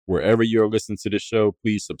Wherever you're listening to the show,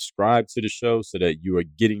 please subscribe to the show so that you are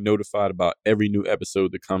getting notified about every new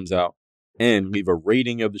episode that comes out, and leave a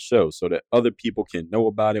rating of the show so that other people can know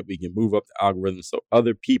about it. We can move up the algorithm so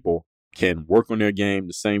other people can work on their game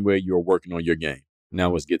the same way you're working on your game.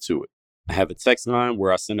 Now let's get to it. I have a text line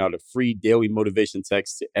where I send out a free daily motivation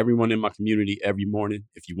text to everyone in my community every morning.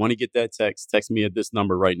 If you want to get that text me at this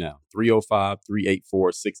number right now,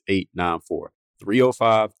 305-384-6894.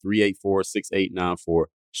 305-384-6894.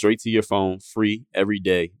 Straight to your phone, free, every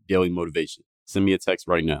day, daily motivation. Send me a text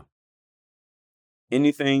right now.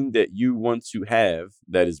 Anything that you want to have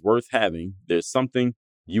that is worth having, there's something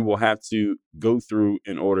you will have to go through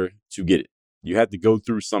in order to get it. You have to go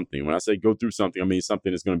through something. When I say go through something, I mean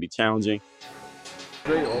something that's going to be challenging.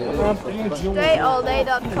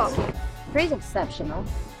 DreAllDay.com. Pretty exceptional.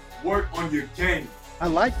 Work on your game. I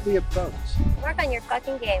like the approach. Work on your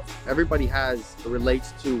fucking game. Everybody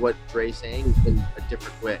relates to what Dre's saying in a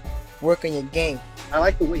different way. Work on your game. I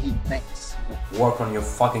like the way he thinks. Work on your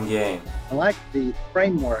fucking game. I like the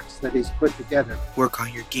frameworks that he's put together. Work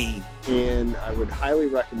on your game. And I would highly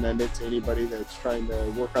recommend it to anybody that's trying to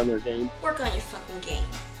work on their game. Work on your fucking game.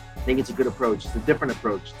 I think it's a good approach. It's a different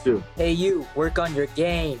approach, too. Hey, you, work on your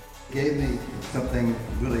game. Gave me something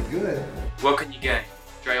really good. Work on your game.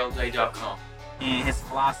 DreAllDay.com. And his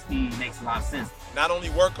philosophy makes a lot of sense. Not only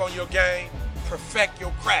work on your game, perfect your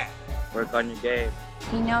craft. Work on your game.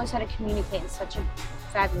 He knows how to communicate in such a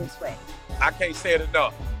fabulous way. I can't say it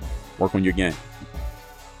enough. Work on your game.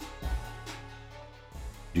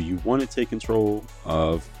 Do you want to take control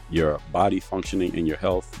of your body functioning and your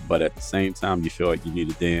health, but at the same time you feel like you need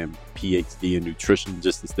a damn PhD in nutrition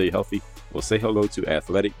just to stay healthy? Well, say hello to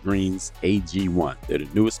Athletic Greens AG1. They're the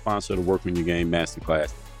newest sponsor of the Work on Your Game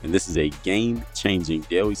Masterclass, and this is a game-changing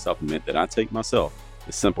daily supplement that I take myself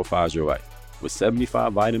that simplifies your life. With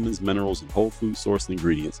 75 vitamins, minerals, and whole food sourced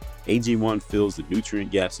ingredients, AG1 fills the nutrient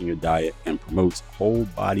gaps in your diet and promotes whole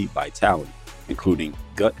body vitality, including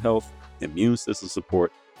gut health, immune system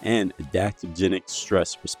support, and adaptogenic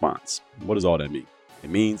stress response. What does all that mean? It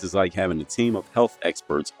means it's like having a team of health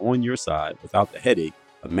experts on your side without the headache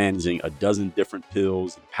of managing a dozen different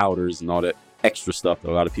pills and powders and all that extra stuff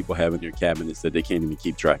that a lot of people have in their cabinets that they can't even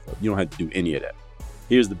keep track of. You don't have to do any of that.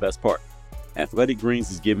 Here's the best part. Athletic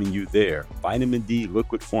Greens is giving you their vitamin D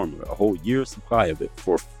liquid formula, a whole year's supply of it,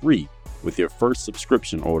 for free with your first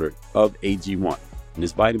subscription order of AG1. And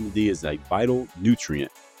this vitamin D is a vital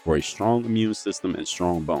nutrient for a strong immune system and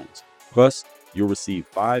strong bones. Plus, you'll receive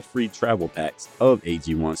 5 free travel packs of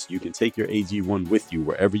AG1 so you can take your AG1 with you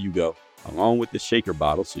wherever you go, along with the shaker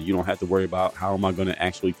bottle, so you don't have to worry about how am I going to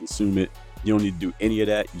actually consume it. You don't need to do any of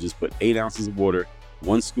that. You just put 8 ounces of water,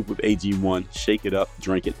 1 scoop of AG1, shake it up,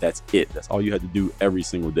 drink it. That's it. That's all you have to do every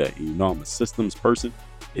single day. And you know I'm a systems person.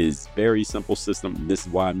 It is very simple system. And this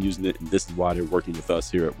is why I'm using it. And this is why they're working with us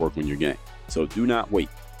here at Work On Your Game. So do not wait.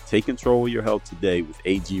 Take control of your health today with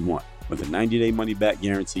AG1. With a 90-day money-back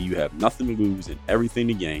guarantee, you have nothing to lose and everything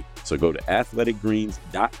to gain. So go to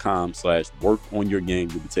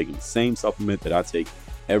athleticgreens.com/workonyourgame. You'll be taking the same supplement that I take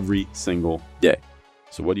every single day.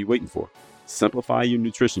 So what are you waiting for? Simplify your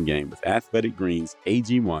nutrition game with Athletic Greens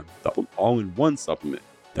AG1, the all-in-one supplement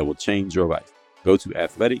that will change your life. Go to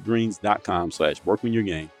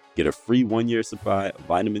athleticgreens.com/workonyourgame. Get a free 1-year supply of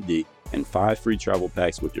vitamin D and 5 free travel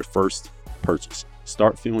packs with your first purchase.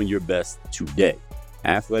 Start feeling your best today.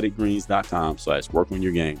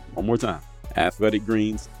 athleticgreens.com/workonyourgame. One more time.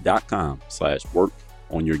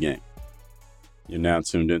 athleticgreens.com/workonyourgame. You're now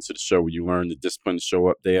tuned into the show where you learn the discipline to show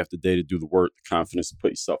up day after day to do the work, the confidence to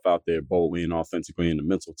put yourself out there boldly and authentically, and the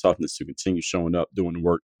mental toughness to continue showing up, doing the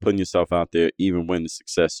work, putting yourself out there even when the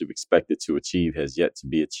success you expected to achieve has yet to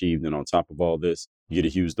be achieved. And on top of all this, you get a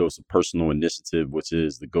huge dose of personal initiative, which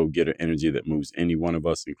is the go-getter energy that moves any one of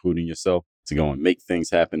us, including yourself, to go and make things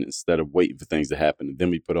happen instead of waiting for things to happen. And then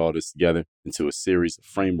we put all this together into a series of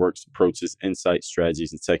frameworks, approaches, insights,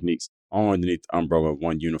 strategies, and techniques, all underneath the umbrella of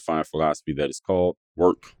one unifying philosophy that is called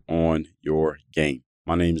Work on Your Game.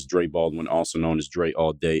 My name is Dre Baldwin, also known as Dre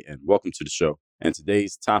All Day, and welcome to the show. And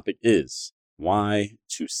today's topic is why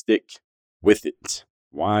to stick with it.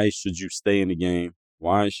 Why should you stay in the game?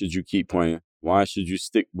 Why should you keep playing? Why should you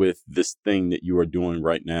stick with this thing that you are doing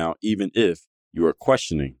right now, even if you are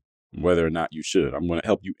questioning whether or not you should? I'm going to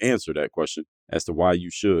help you answer that question as to why you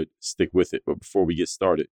should stick with it. But before we get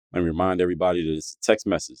started, let me remind everybody that it's a text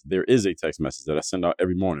message. There is a text message that I send out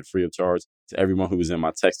every morning, free of charge, to everyone who is in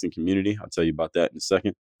my texting community. I'll tell you about that in a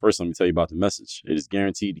second. First, let me tell you about the message. It is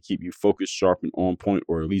guaranteed to keep you focused, sharp, and on point,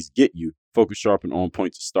 or at least get you focus, sharp, and on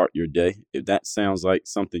point to start your day. If that sounds like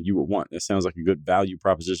something you would want, that sounds like a good value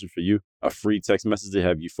proposition for you, a free text message to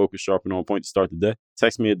have you focus, sharp, and on point to start the day,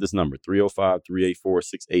 text me at this number,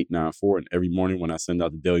 305-384-6894. And every morning when I send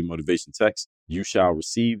out the daily motivation text, you shall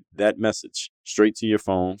receive that message straight to your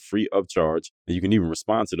phone, free of charge. And you can even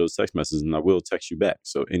respond to those text messages, and I will text you back.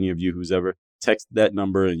 So any of you who's ever text that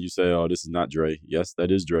number and you say, oh, this is not Dre. Yes,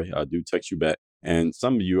 that is Dre. I do text you back. And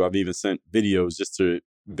some of you, I've even sent videos just to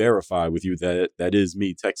verify with you that that is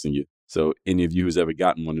me texting you. So any of you who's ever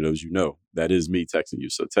gotten one of those, that is me texting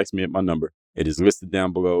you. So text me at my number. It is listed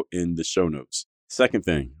down below in the show notes. Second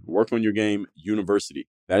thing, Work on Your Game University.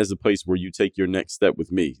 That is the place where you take your next step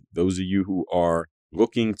with me. Those of you who are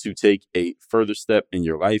looking to take a further step in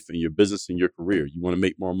your life, in your business, in your career. You want to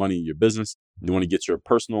make more money in your business. You want to get your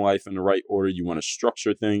personal life in the right order. You want to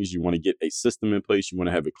structure things. You want to get a system in place. You want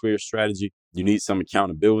to have a clear strategy. You need some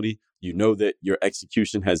accountability. You know that your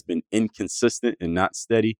execution has been inconsistent and not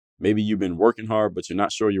steady. Maybe you've been working hard, but you're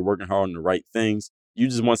not sure you're working hard on the right things. You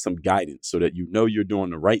just want some guidance so that you know you're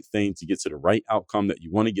doing the right thing to get to the right outcome that you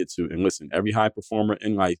want to get to. And listen, every high performer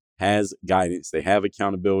in life has guidance. They have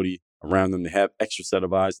accountability around them. They have extra set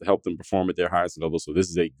of eyes to help them perform at their highest level. So this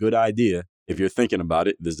is a good idea. If you're thinking about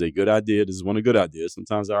it, this is a good idea. This is one of the good ideas.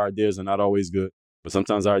 Sometimes our ideas are not always good, but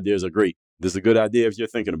sometimes our ideas are great. This is a good idea if you're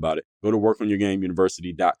thinking about it. Go to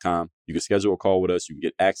workonyourgameuniversity.com. You can schedule a call with us. You can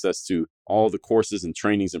get access to all the courses and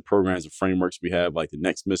trainings and programs and frameworks we have, like the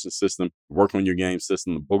Next Mission System, Work on Your Game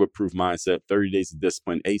System, the Bulletproof Mindset, 30 Days of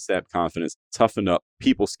Discipline, ASAP Confidence, Toughen Up,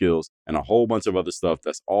 People Skills, and a whole bunch of other stuff.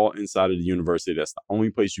 That's all inside of the university. That's the only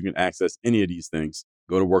place you can access any of these things.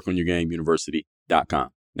 Go to workonyourgameuniversity.com.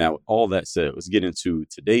 Now, with all that said, let's get into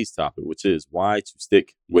today's topic, which is why to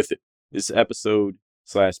stick with it. This episode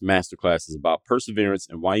 / masterclass is about perseverance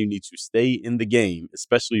and why you need to stay in the game,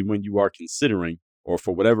 especially when you are considering, or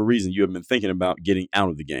for whatever reason, you have been thinking about getting out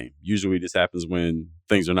of the game. Usually this happens when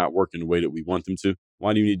things are not working the way that we want them to.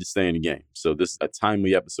 Why do you need to stay in the game? So this is a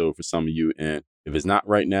timely episode for some of you. And if it's not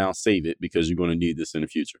right now, save it because you're going to need this in the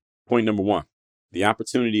future. Point number 1, the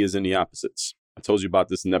opportunity is in the opposites. I told you about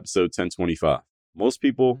this in episode 1025. Most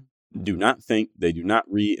people do not think, they do not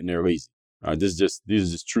read, and they're lazy. All right, these are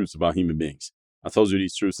just truths about human beings. I told you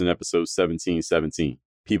these truths in episode 1717.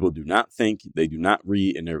 People do not think, they do not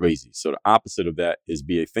read, and they're lazy. So the opposite of that is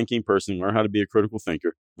be a thinking person, learn how to be a critical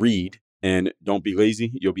thinker, read, and don't be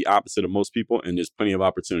lazy. You'll be opposite of most people, and there's plenty of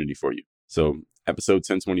opportunity for you. So episode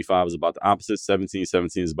 1025 is about the opposite.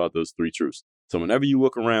 1717 is about those 3 truths. So whenever you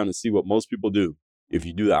look around and see what most people do, if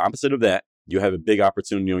you do the opposite of that, you'll have a big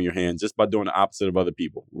opportunity on your hands just by doing the opposite of other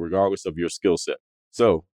people, regardless of your skill set.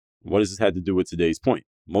 So what does this have to do with today's point?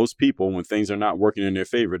 Most people, when things are not working in their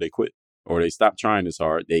favor, they quit or they stop trying as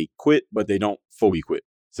hard. They quit, but they don't fully quit.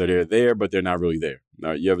 So they're there, but they're not really there.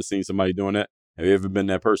 All right, you ever seen somebody doing that? Have you ever been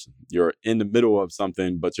that person? You're in the middle of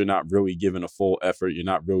something, but you're not really giving a full effort. You're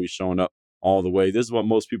not really showing up all the way. This is what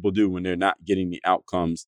most people do when they're not getting the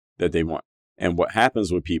outcomes that they want. And what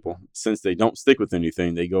happens with people, since they don't stick with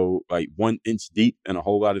anything, they go like 1 inch deep in a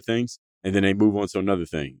whole lot of things. And then they move on to another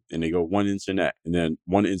thing and they go 1 inch in that and then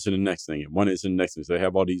 1 inch in the next thing and 1 inch in the next thing. So they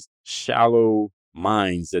have all these shallow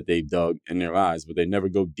mines that they've dug in their lives, but they never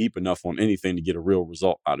go deep enough on anything to get a real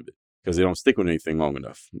result out of it because they don't stick with anything long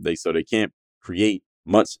enough. So they can't create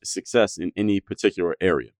much success in any particular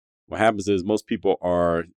area. What happens is most people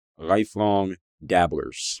are lifelong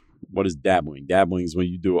dabblers. What is dabbling? Dabbling is when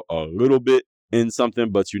you do a little bit in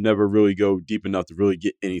something, but you never really go deep enough to really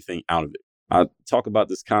get anything out of it. I talk about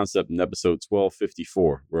this concept in episode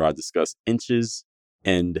 1254, where I discuss inches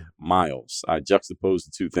and miles. I juxtapose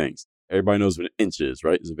the 2 things. Everybody knows what an inch is,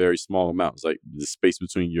 right? It's a very small amount. It's like the space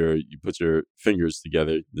between you put your fingers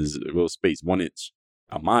together, there's a little space, 1 inch.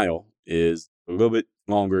 A mile is a little bit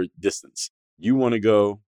longer distance. You want to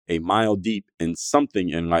go a mile deep in something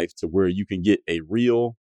in life to where you can get a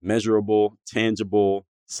real, measurable, tangible,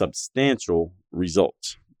 substantial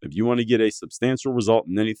result. If you want to get a substantial result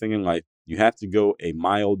in anything in life, you have to go a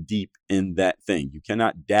mile deep in that thing. You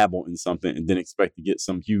cannot dabble in something and then expect to get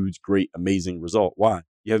some huge, great, amazing result. Why?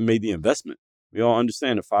 You haven't made the investment. We all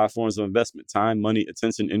understand the 5 forms of investment: time, money,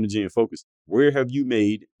 attention, energy, and focus. Where have you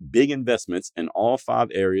made big investments in all 5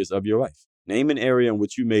 areas of your life? Name an area in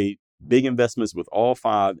which you made big investments with all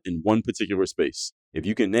 5 in one particular space. If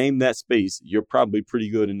you can name that space, you're probably pretty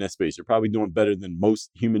good in that space. You're probably doing better than most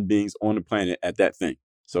human beings on the planet at that thing.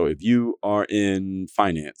 So if you are in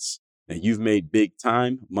finance and you've made big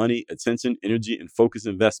time, money, attention, energy, and focus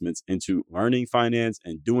investments into learning finance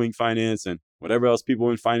and doing finance and whatever else people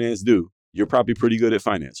in finance do, you're probably pretty good at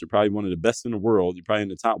finance. You're probably one of the best in the world. You're probably in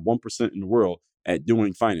the top 1% in the world at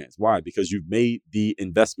doing finance. Why? Because you've made the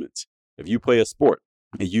investment. If you play a sport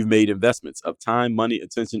and you've made investments of time, money,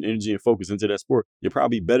 attention, energy, and focus into that sport, you're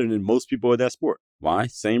probably better than most people at that sport. Why?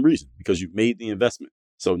 Same reason, because you've made the investment.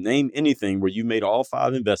 So name anything where you made all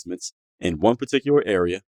 5 investments in one particular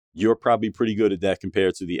area. You're probably pretty good at that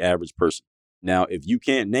compared to the average person. Now, if you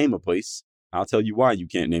can't name a place, I'll tell you why you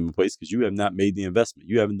can't name a place, because you have not made the investment.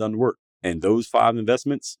 You haven't done the work. And those 5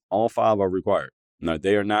 investments, all 5 are required. Now,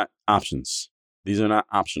 they are not options. These are not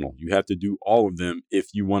optional. You have to do all of them if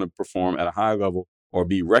you want to perform at a high level or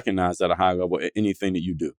be recognized at a high level at anything that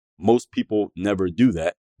you do. Most people never do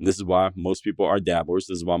that. And this is why most people are dabblers.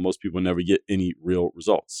 This is why most people never get any real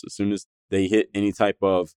results. As soon as they hit any type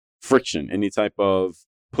of friction, any type of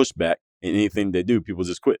pushback in anything they do, people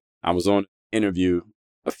just quit. I was on an interview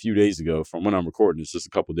a few days ago from when I'm recording this, just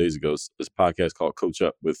a couple of days ago. This podcast called Coach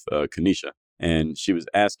Up with Kanisha. And she was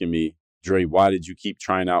asking me, Dre, why did you keep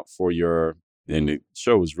trying out for your, and the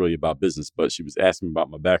show was really about business, but she was asking me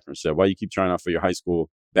about my background. She said, why you keep trying out for your high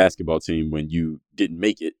school basketball team when you didn't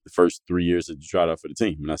make it the first 3 years that you tried out for the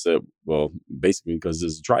team? And I said, well, basically because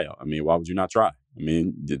it's a tryout. I mean, why would you not try? I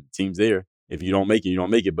mean, the team's there. If you don't make it, you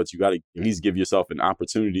don't make it, but you got to at least give yourself an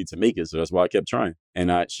opportunity to make it. So that's why I kept trying.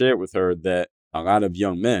 And I shared with her that a lot of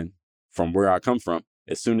young men from where I come from,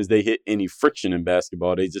 as soon as they hit any friction in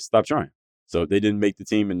basketball, they just stop trying. So if they didn't make the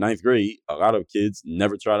team in 9th grade, a lot of kids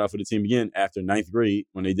never tried out for the team again after 9th grade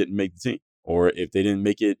when they didn't make the team. Or if they didn't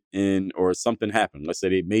make it or something happened, let's say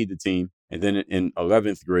they made the team and then in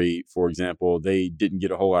 11th grade, for example, they didn't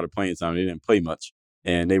get a whole lot of playing time. They didn't play much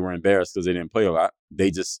and they were embarrassed because they didn't play a lot.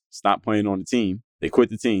 They just stopped playing on the team. They quit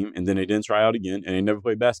the team and then they didn't try out again and they never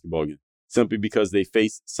played basketball again, simply because they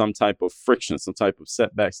faced some type of friction, some type of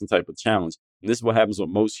setback, some type of challenge. And this is what happens with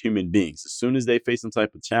most human beings. As soon as they face some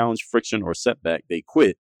type of challenge, friction, or setback, they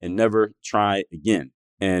quit and never try again.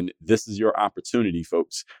 And this is your opportunity,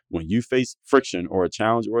 folks. When you face friction or a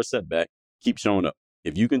challenge or a setback, keep showing up.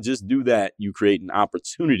 If you can just do that, you create an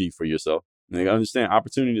opportunity for yourself. And you understand,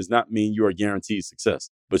 opportunity does not mean you are guaranteed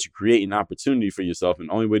success, but you create an opportunity for yourself. And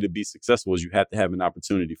the only way to be successful is you have to have an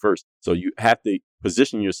opportunity first. So you have to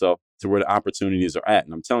position yourself to where the opportunities are at.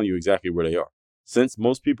 And I'm telling you exactly where they are. Since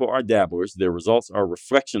most people are dabblers, their results are a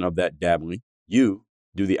reflection of that dabbling. You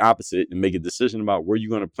do the opposite and make a decision about where you're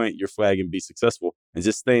going to plant your flag and be successful and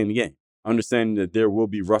just stay in the game. Understanding that there will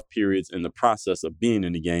be rough periods in the process of being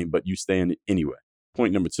in the game, but you stay in it anyway.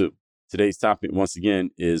 Point number 2. Today's topic, once again,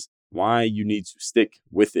 is why you need to stick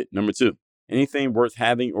with it. Number 2, anything worth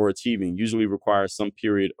having or achieving usually requires some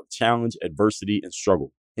period of challenge, adversity, and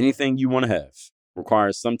struggle. Anything you want to have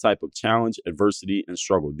requires some type of challenge, adversity, and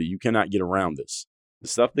struggle. That you cannot get around this. The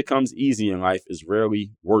stuff that comes easy in life is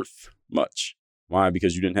rarely worth much. Why?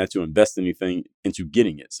 Because you didn't have to invest anything into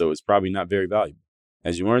getting it. So it's probably not very valuable.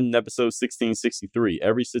 As you learned in episode 1663,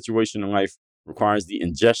 every situation in life requires the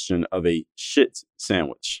ingestion of a shit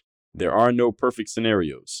sandwich. There are no perfect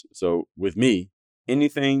scenarios. So with me,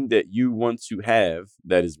 anything that you want to have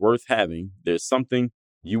that is worth having, there's something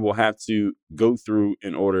you will have to go through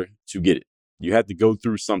in order to get it. You have to go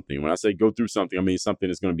through something. When I say go through something, I mean something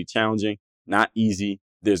that's going to be challenging, not easy.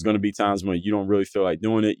 There's going to be times when you don't really feel like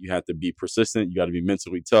doing it. You have to be persistent. You got to be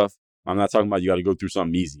mentally tough. I'm not talking about you got to go through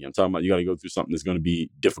something easy. I'm talking about you got to go through something that's going to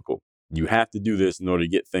be difficult. You have to do this in order to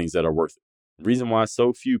get things that are worth it. The reason why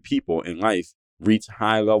so few people in life reach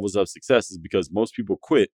high levels of success is because most people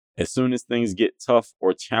quit as soon as things get tough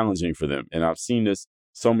or challenging for them. And I've seen this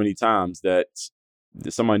so many times that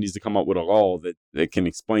somebody needs to come up with a law that can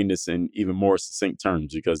explain this in even more succinct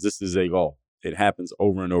terms, because this is a law. It happens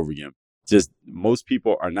over and over again. Just most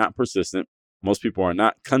people are not persistent. Most people are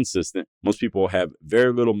not consistent. Most people have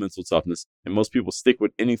very little mental toughness, and most people stick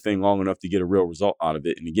with anything long enough to get a real result out of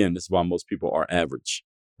it. And again, this is why most people are average.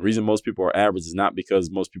 The reason most people are average is not because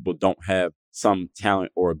most people don't have some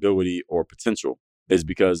talent or ability or potential. It's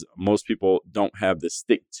because most people don't have the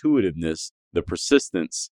stick-to-itiveness, the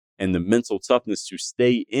persistence, and the mental toughness to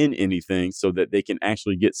stay in anything so that they can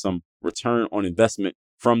actually get some return on investment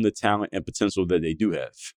from the talent and potential that they do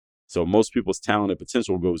have. So most people's talent and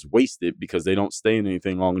potential goes wasted because they don't stay in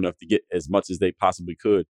anything long enough to get as much as they possibly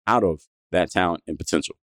could out of that talent and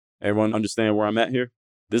potential. Everyone understand where I'm at here?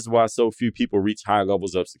 This is why so few people reach high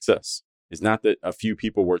levels of success. It's not that a few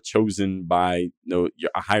people were chosen by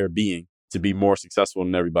a higher being to be more successful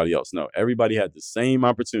than everybody else. No, everybody has the same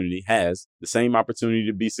opportunity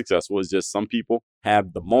to be successful. It's just some people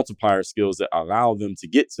have the multiplier skills that allow them to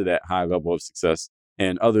get to that high level of success,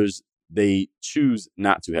 and others, they choose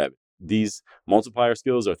not to have it. These multiplier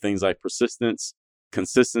skills are things like persistence,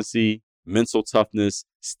 consistency, mental toughness,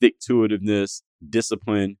 stick-to-itiveness,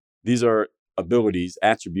 discipline. These are abilities,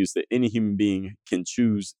 attributes that any human being can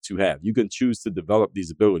choose to have. You can choose to develop these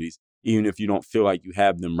abilities, even if you don't feel like you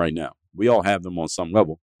have them right now. We all have them on some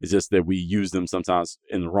level. It's just that we use them sometimes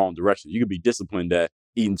in the wrong direction. You can be disciplined at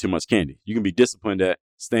eating too much candy. You can be disciplined at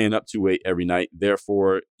staying up too late every night.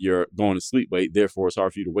 Therefore, you're going to sleep late. Therefore, it's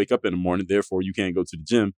hard for you to wake up in the morning. Therefore, you can't go to the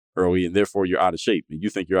gym early. And therefore, you're out of shape. And you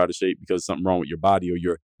think you're out of shape because something wrong with your body or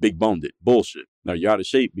you're big boned it. Bullshit. Now, you're out of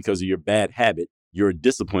shape because of your bad habit. You're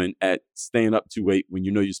disciplined at staying up too late when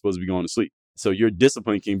you know you're supposed to be going to sleep. So your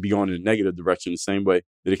discipline can be going in a negative direction the same way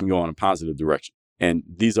that it can go in a positive direction. And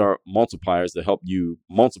these are multipliers that help you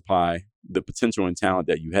multiply the potential and talent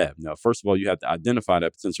that you have. Now, first of all, you have to identify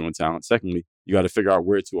that potential and talent. Secondly, you got to figure out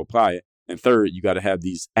where to apply it. And third, you got to have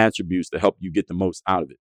these attributes to help you get the most out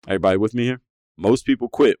of it. Everybody with me here? Most people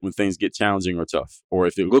quit when things get challenging or tough. Or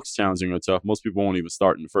if it looks challenging or tough, most people won't even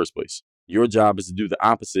start in the first place. Your job is to do the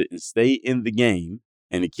opposite and stay in the game.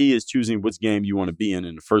 And the key is choosing which game you want to be in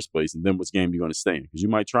the first place and then which game you're going to stay in. Because you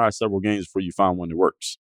might try several games before you find one that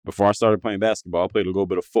works. Before I started playing basketball, I played a little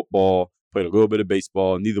bit of football, played a little bit of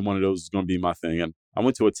baseball. Neither one of those is going to be my thing. And I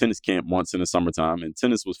went to a tennis camp once in the summertime, and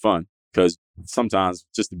tennis was fun because sometimes,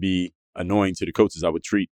 just to be annoying to the coaches, I would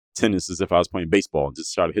treat tennis as if I was playing baseball and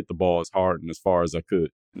just try to hit the ball as hard and as far as I could.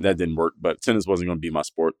 That didn't work, but tennis wasn't going to be my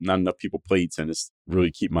sport. Not enough people played tennis to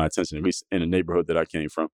really keep my attention, at least in the neighborhood that I came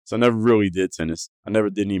from. So I never really did tennis. I never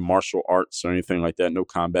did any martial arts or anything like that. No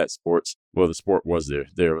combat sports. Well, the sport was there.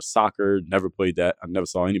 There was soccer. Never played that. I never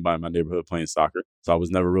saw anybody in my neighborhood playing soccer. So I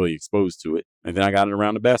was never really exposed to it. And then I got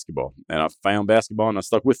around to basketball, and I found basketball and I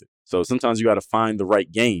stuck with it. So sometimes you got to find the right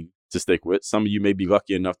game to stick with. Some of you may be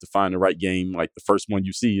lucky enough to find the right game, like the first one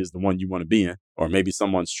you see is the one you want to be in, or maybe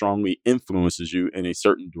someone strongly influences you in a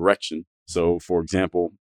certain direction. So, for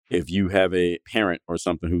example, if you have a parent or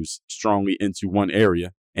something who's strongly into one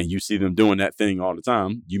area and you see them doing that thing all the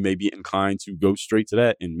time, you may be inclined to go straight to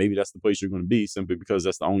that, and maybe that's the place you're going to be simply because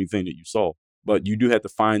that's the only thing that you saw. But you do have to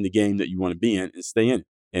find the game that you want to be in and stay in it.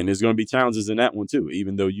 And there's going to be challenges in that one too,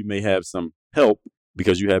 even though you may have some help,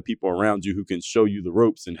 because you have people around you who can show you the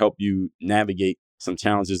ropes and help you navigate some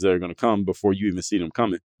challenges that are going to come before you even see them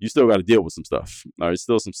coming. You still got to deal with some stuff. There's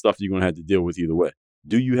still some stuff you're going to have to deal with either way.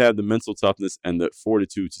 Do you have the mental toughness and the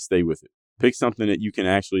fortitude to stay with it? Pick something that you can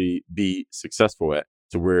actually be successful at,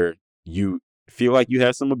 to where you feel like you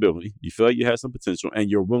have some ability, you feel like you have some potential, and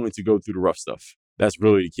you're willing to go through the rough stuff. That's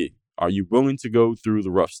really the key. Are you willing to go through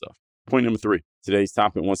the rough stuff? Point number 3. Today's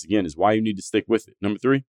topic, once again, is why you need to stick with it. Number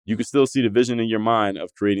 3, you can still see the vision in your mind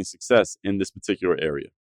of creating success in this particular area.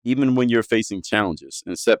 Even when you're facing challenges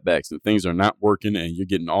and setbacks and things are not working and you're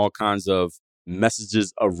getting all kinds of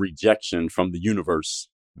messages of rejection from the universe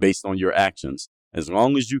based on your actions, as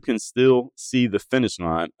long as you can still see the finish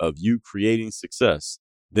line of you creating success,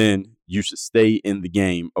 then you should stay in the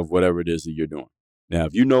game of whatever it is that you're doing. Now,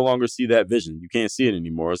 if you no longer see that vision, you can't see it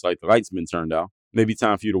anymore. It's like the light's been turned out. Maybe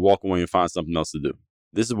time for you to walk away and find something else to do.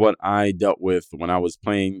 This is what I dealt with when I was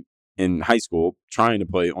playing in high school, trying to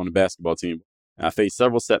play on the basketball team. And I faced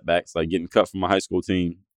several setbacks, like getting cut from my high school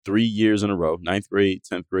team 3 years in a row, 9th grade,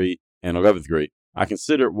 10th grade, and 11th grade. I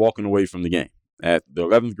considered walking away from the game. At the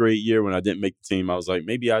 11th grade year, when I didn't make the team, I was like,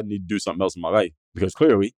 maybe I need to do something else in my life, because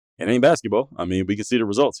clearly it ain't basketball. I mean, we can see the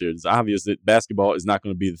results here. It's obvious that basketball is not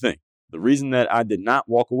going to be the thing. The reason that I did not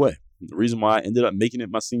walk away, the reason why I ended up making it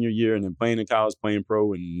my senior year and then playing in college, playing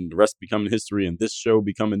pro, and the rest becoming history and this show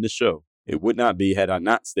becoming this show, it would not be had I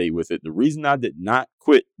not stayed with it. The reason I did not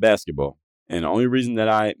quit basketball, and the only reason that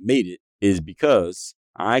I made it, is because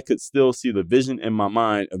I could still see the vision in my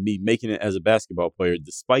mind of me making it as a basketball player,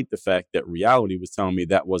 despite the fact that reality was telling me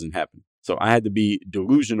that wasn't happening. So I had to be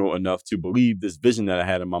delusional enough to believe this vision that I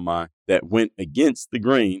had in my mind that went against the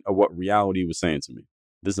grain of what reality was saying to me.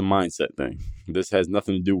 This is a mindset thing. This has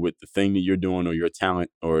nothing to do with the thing that you're doing or your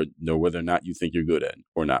talent or whether or not you think you're good at it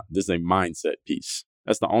or not. This is a mindset piece.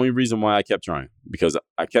 That's the only reason why I kept trying, because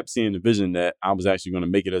I kept seeing the vision that I was actually going to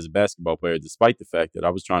make it as a basketball player, despite the fact that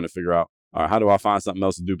I was trying to figure out, how do I find something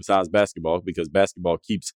else to do besides basketball? Because basketball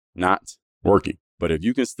keeps not working. But if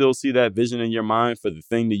you can still see that vision in your mind for the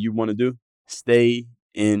thing that you want to do, stay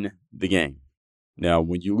in the game. Now,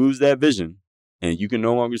 when you lose that vision and you can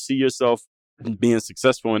no longer see yourself being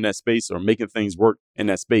successful in that space or making things work in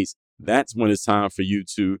that space, that's when it's time for you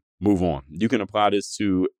to move on. You can apply this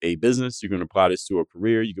to a business. You can apply this to a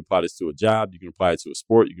career. You can apply this to a job. You can apply it to a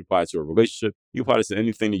sport. You can apply it to a relationship. You can apply this to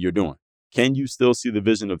anything that you're doing. Can you still see the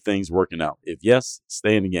vision of things working out? If yes,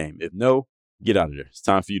 stay in the game. If no, get out of there. It's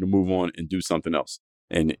time for you to move on and do something else.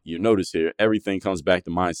 And you notice here, everything comes back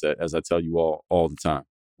to mindset, as I tell you all the time.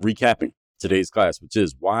 Recapping today's class, which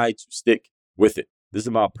is why to stick with it. This is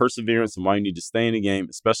about perseverance and why you need to stay in the game,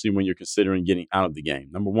 especially when you're considering getting out of the game.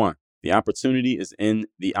 Number 1, The opportunity is in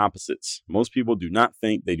the opposites. Most people do not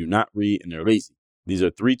think, they do not read, and they're lazy. These are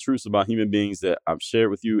 3 truths about human beings that I've shared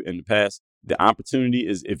with you in the past. The opportunity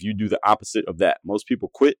is if you do the opposite of that. Most people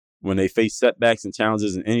quit when they face setbacks and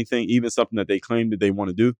challenges in anything, even something that they claim that they want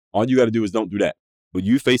to do. All you got to do is don't do that. When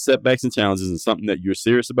you face setbacks and challenges and something that you're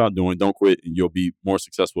serious about doing, don't quit, and you'll be more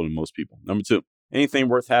successful than most people. Number 2, anything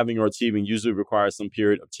worth having or achieving usually requires some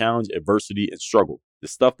period of challenge, adversity, and struggle. The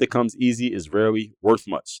stuff that comes easy is rarely worth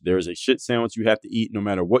much. There is a shit sandwich you have to eat no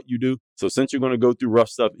matter what you do. So since you're going to go through rough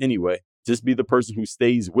stuff anyway, just be the person who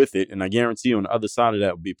stays with it. And I guarantee on the other side of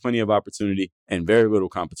that will be plenty of opportunity and very little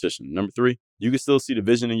competition. Number 3, you can still see the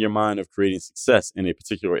vision in your mind of creating success in a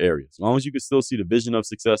particular area. As long as you can still see the vision of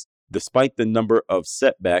success, despite the number of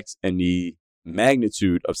setbacks and the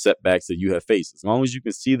magnitude of setbacks that you have faced, as long as you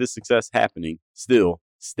can see the success happening, still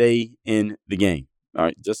stay in the game. All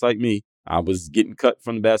right. Just like me, I was getting cut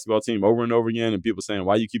from the basketball team over and over again, and people saying,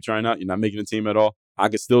 why you keep trying out? You're not making the team at all. I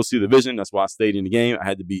could still see the vision. That's why I stayed in the game. I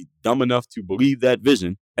had to be dumb enough to believe that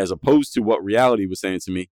vision as opposed to what reality was saying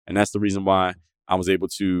to me. And that's the reason why I was able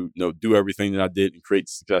to do everything that I did and create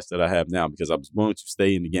the success that I have now, because I was willing to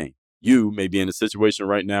stay in the game. You may be in a situation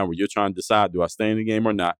right now where you're trying to decide, do I stay in the game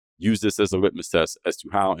or not? Use this as a litmus test as to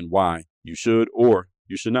how and why you should or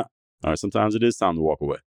you should not. All right, sometimes it is time to walk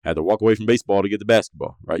away. I had to walk away from baseball to get to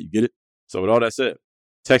basketball, right? You get it? So with all that said,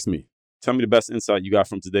 text me. Tell me the best insight you got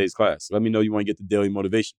from today's class. Let me know you want to get the daily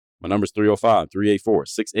motivation. My number is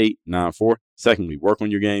 305-384-6894. Secondly,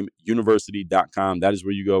 workonyourgameuniversity.com. That is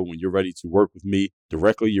where you go when you're ready to work with me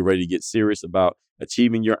directly. You're ready to get serious about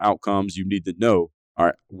achieving your outcomes. You need to know, all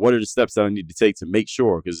right, what are the steps that I need to take to make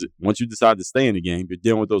sure? Because once you decide to stay in the game, you're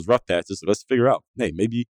dealing with those rough patches. So let's figure out, hey,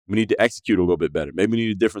 maybe we need to execute a little bit better. Maybe we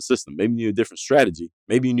need a different system. Maybe we need a different strategy.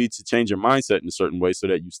 Maybe you need to change your mindset in a certain way so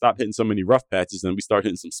that you stop hitting so many rough patches and we start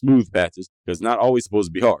hitting some smooth patches, because it's not always supposed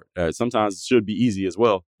to be hard. Sometimes it should be easy as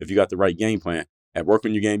well if you got the right game plan. At Work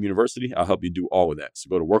on Your Game University, I'll help you do all of that. So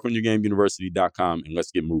go to workonyourgameuniversity.com and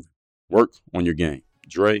let's get moving. Work on your game.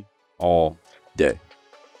 Dre all day.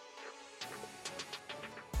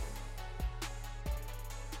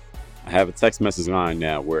 I have a text message line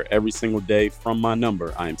now where every single day from my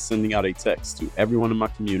number, I am sending out a text to everyone in my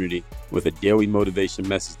community with a daily motivation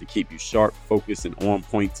message to keep you sharp, focused, and on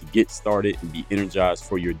point to get started and be energized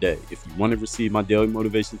for your day. If you want to receive my daily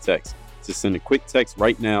motivation text, just send a quick text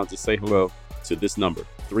right now to say hello to this number,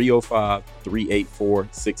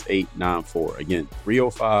 305-384-6894. Again,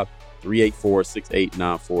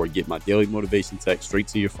 305-384-6894. Get my daily motivation text straight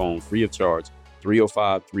to your phone, free of charge,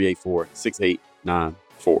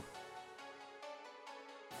 305-384-6894.